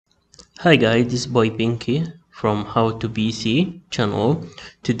Hi guys, this is Boy Pinky from How to PC channel.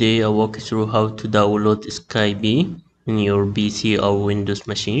 Today I'll walk you through how to download Skype in your PC or Windows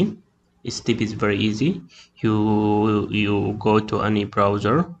machine. This step is very easy. You go to any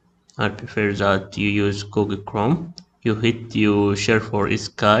browser. I prefer that you use Google Chrome. You search for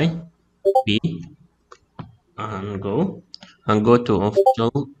Skype and go to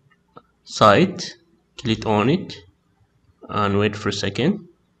official site. Click on it and wait for a second.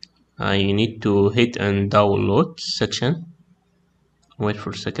 You need to hit and download section. Wait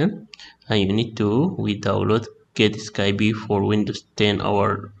for a second. You need to we download get Skype for Windows 10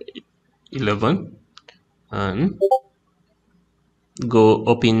 or 11 and go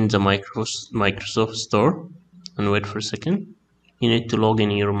open the Microsoft Store and wait for a second. You need to log in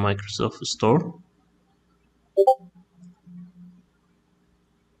your Microsoft Store.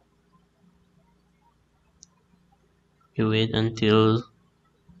 You wait until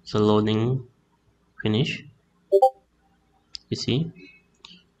the loading finish. You see,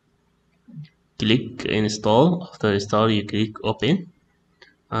 click install. After install, you click open,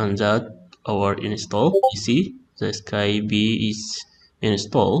 and that our install. You see, the Skype is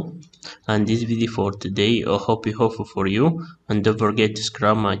installed. And this video for today I hope it helpful for you, and don't forget to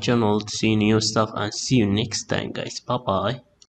subscribe my channel to see new stuff, and see you next time guys. Bye bye.